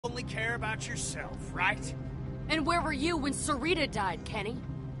care about yourself, right? And where were you when Sarita died, Kenny?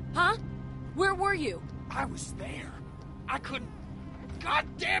 Huh? Where were you? I was there. I couldn't... God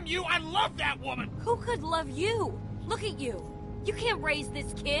damn you, I love that woman! Who could love you? Look at you. You can't raise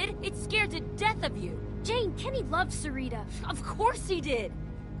this kid. It's scared to death of you. Jane, Kenny loved Sarita. Of course he did.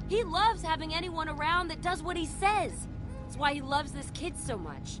 He loves having anyone around that does what he says. That's why he loves this kid so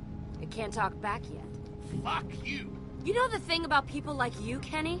much. It can't talk back yet. Fuck you. You know the thing about people like you,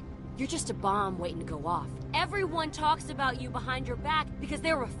 Kenny? You're just a bomb waiting to go off. Everyone talks about you behind your back because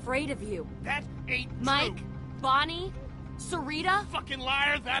they're afraid of you. That ain't true. Mike, Bonnie, Sarita. Fucking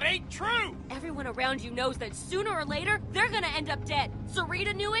liar, that ain't true! Everyone around you knows that sooner or later, they're gonna end up dead.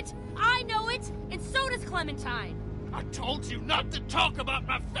 Sarita knew it, I know it, and so does Clementine. I told you not to talk about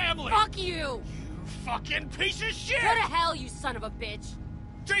my family! Fuck you! You fucking piece of shit! Go to hell, you son of a bitch!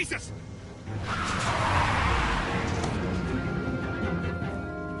 Jesus!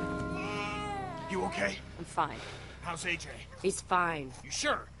 You okay? I'm fine. How's AJ? He's fine. You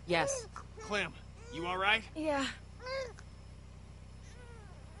sure? Yes. Clem, you alright? Yeah.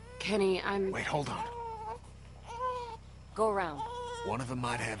 Kenny, I'm... Wait, hold on. Go around. One of them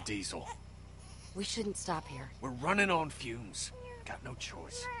might have diesel. We shouldn't stop here. We're running on fumes. Got no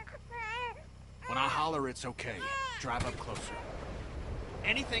choice. When I holler, it's okay. Drive up closer.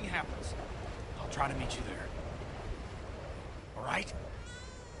 Anything happens, I'll try to meet you there. Alright?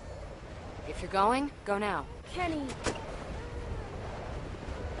 If you're going, go now. Kenny.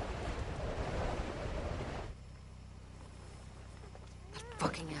 That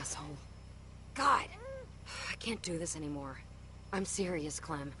fucking asshole. God! I can't do this anymore. I'm serious,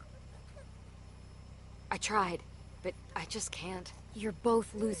 Clem. I tried, but I just can't. You're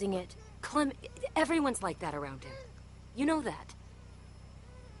both losing it. Clem, everyone's like that around him. You know that.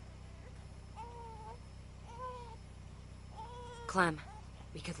 Clem,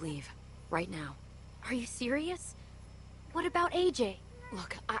 we could leave. Right now. Are you serious? What about AJ?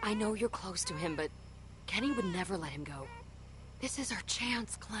 Look, I know you're close to him, but Kenny would never let him go. This is our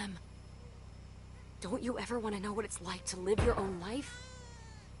chance, Clem. Don't you ever want to know what it's like to live your own life?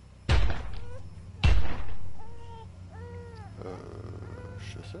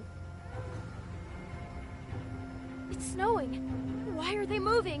 Je sais. It's snowing. Why are they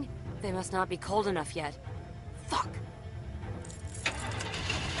moving? They must not be cold enough yet. Fuck!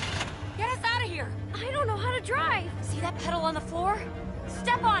 Get us out of here! I don't know how to drive. See that pedal on the floor?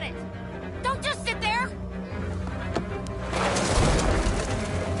 Step on it! Don't just sit there!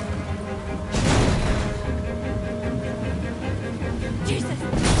 Jesus!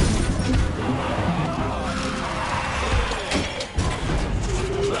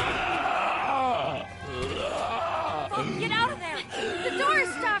 Fuck, get out of there! The door is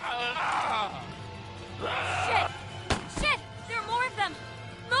stuck. Shit! Shit! There are more of them!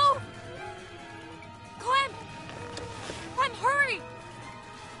 Move! Clem! Clem, hurry!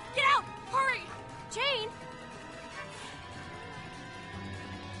 Get out! Hurry! Jane?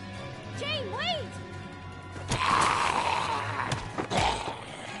 Jane, wait!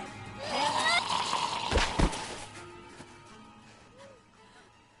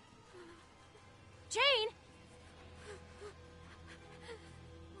 Jane?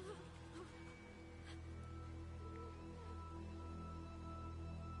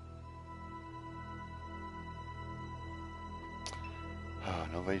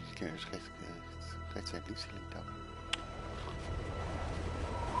 Ah, nou weet ik schrijft zijn liefdeling dan.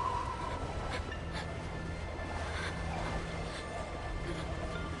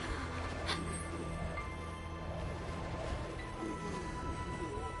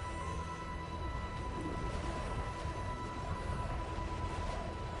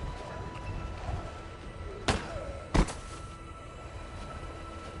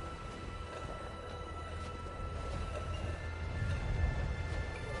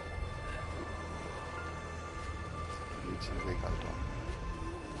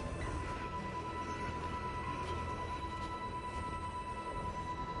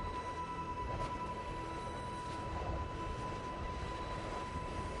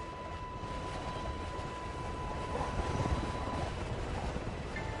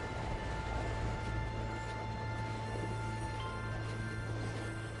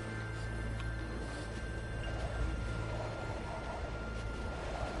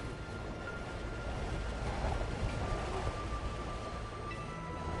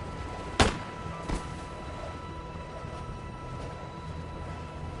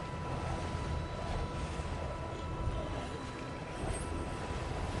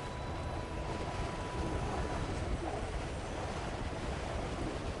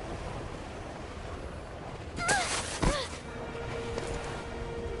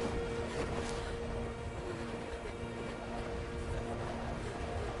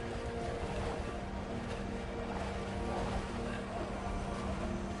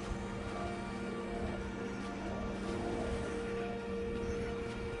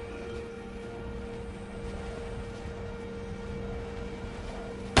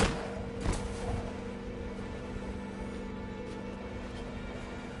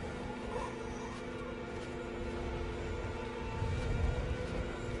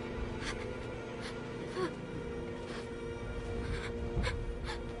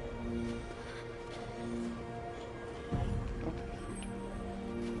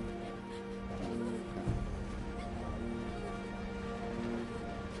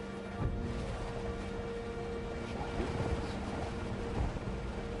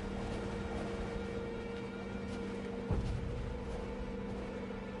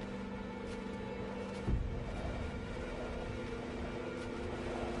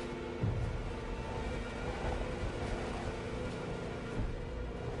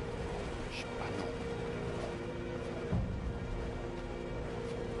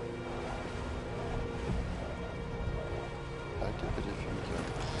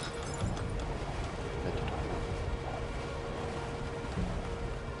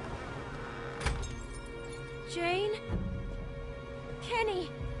 Jane? Kenny?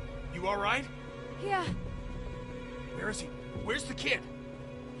 You alright? Yeah, Where is he? Where's the kid?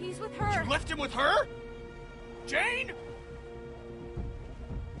 he's with her. You left him with her? Jane?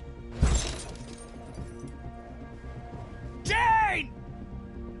 Jane!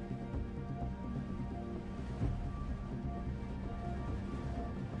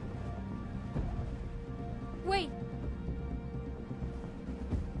 Wait,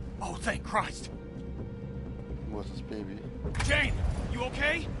 Oh, thank Christ. Was das Baby? Jane, you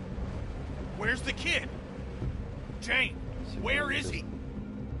okay? Where's the kid? Jane, where is he?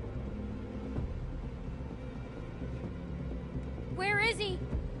 where is he?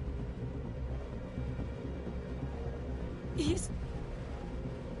 He's...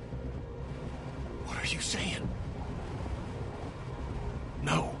 What are you saying?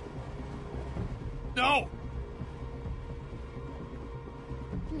 No. No!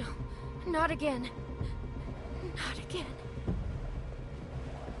 No, not again. Not again.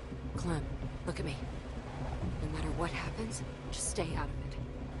 Clem, look at me. No matter what happens, just stay out of it.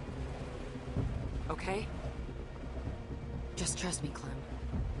 Okay? Just trust me, Clem.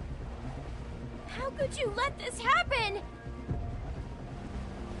 How could you let this happen?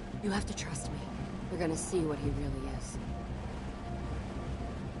 You have to trust me. We're gonna see what he really is.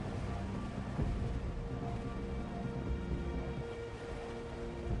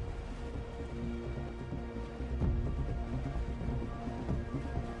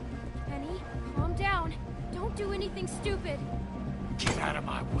 Kenny, calm down. Don't do anything stupid. Get out of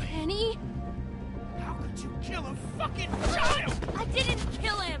my way. Kenny? How could you kill a fucking child? I didn't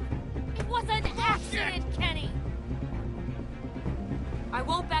kill him! It was an accident, Kenny! I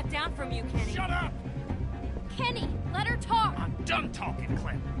won't back down from you, Kenny. Shut up! Kenny, let her talk! I'm done talking,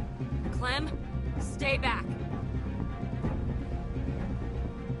 Clem. Clem, stay back.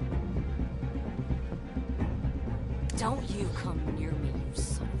 Don't you come near me, you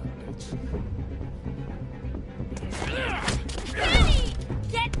son of a bitch. Kenny!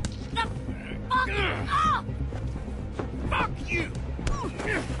 Get the fuck off! Fuck you!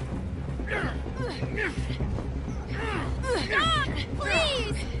 Stop,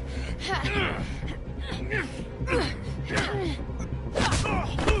 please!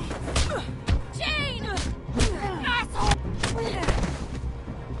 Jane! Asshole!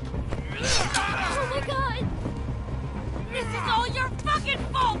 Oh my god! This is all your fucking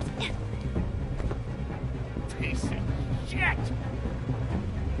fault! Piece of shit!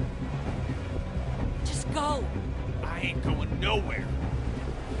 Just go. I ain't going nowhere.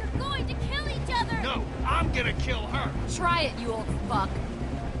 You're going to kill each other! No, I'm gonna kill her. Try it, you old fuck.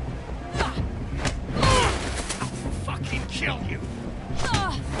 I'll fucking kill you.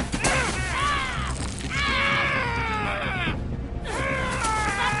 Stop!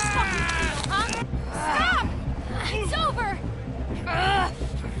 It's over!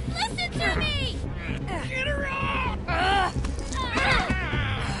 Listen to me! Get her off!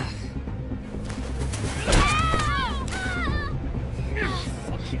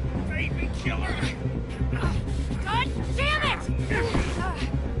 Fucking baby killer. God damn it!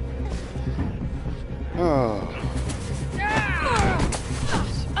 Oh.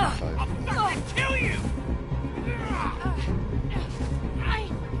 I'll fucking kill you! I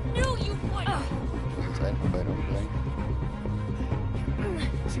knew you would! Das ist einfach bei umgegangen.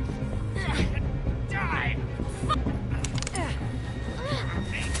 Die!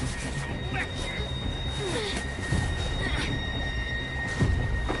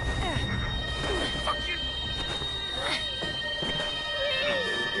 Fuck you!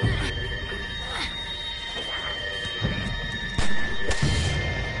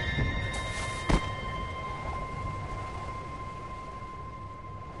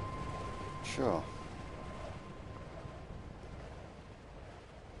 Sure.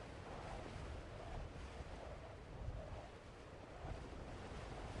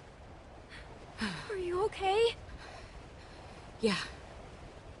 Are you okay? Yeah.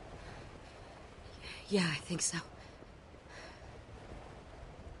 Yeah, I think so.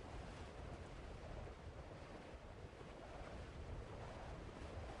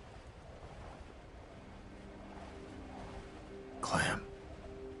 Clem.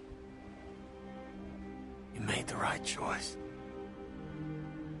 You made the right choice.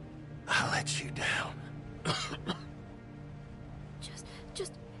 I let you down.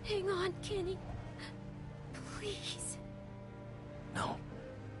 Just hang on, Kenny. Please.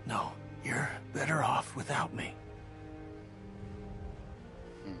 No, you're better off without me.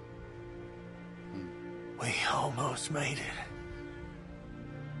 We almost made it.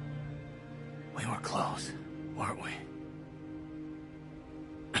 We were close, weren't we?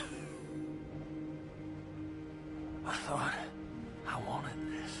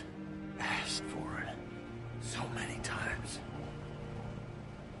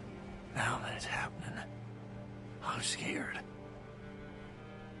 Now that it's happening, I'm scared.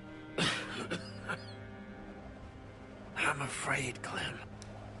 I'm afraid, Clem.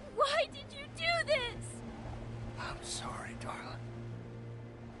 Why did you do this? I'm sorry, darling.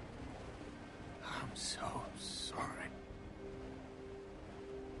 I'm so sorry.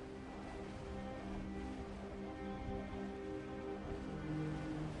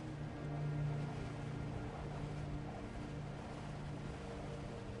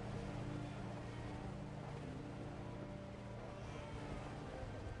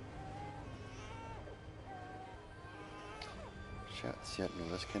 Tja, sie hat nur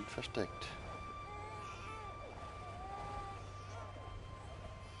das Kind versteckt.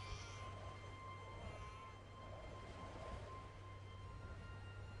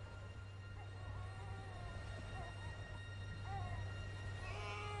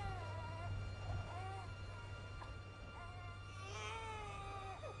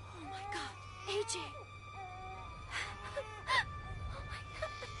 Oh my god, AJ! Oh my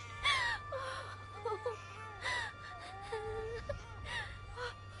god.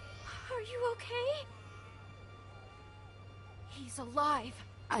 Are you okay? He's alive.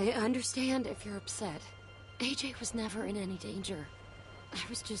 I understand if you're upset. AJ was never in any danger. I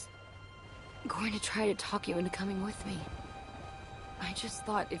was just going to try to talk you into coming with me. I just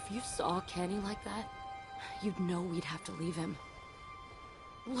thought if you saw Kenny like that, you'd know we'd have to leave him.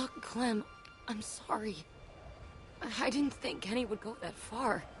 Look, Clem, I'm sorry. I didn't think Kenny would go that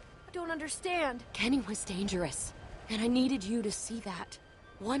far. I don't understand. Kenny was dangerous, and I needed you to see that,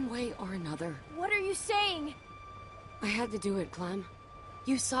 one way or another. What are you saying? I had to do it, Clem.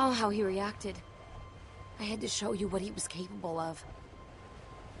 You saw how he reacted. I had to show you what he was capable of.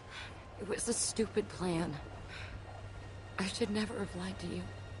 It was a stupid plan. I should never have lied to you.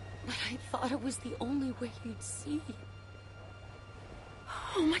 But I thought it was the only way you'd see.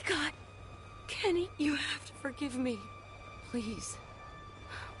 Oh my god. Kenny. You have to forgive me. Please.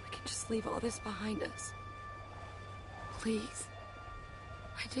 We can just leave all this behind us. Please.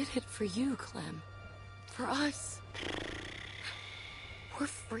 I did it for you, Clem. For us. We're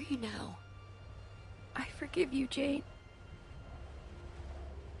free now. I forgive you, Jane.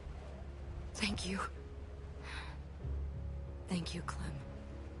 Thank you. Thank you, Clem.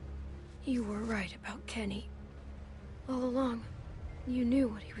 You were right about Kenny. All along, you knew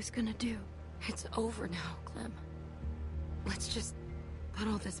what he was gonna do. It's over now, Clem. Let's just put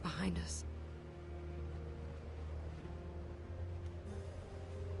all this behind us.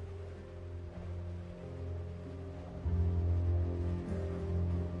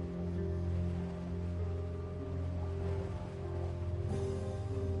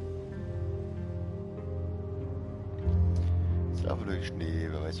 Es laufen durch Schnee,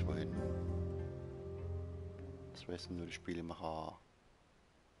 wer weiß wohin. Das wissen nur die Spielemacher.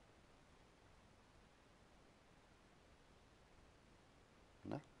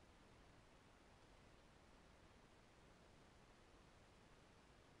 Na?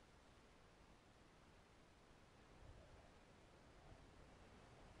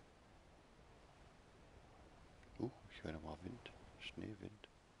 Ich höre nochmal Wind. Schneewind.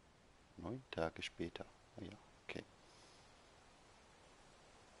 9 Tage später. Ah ja, okay.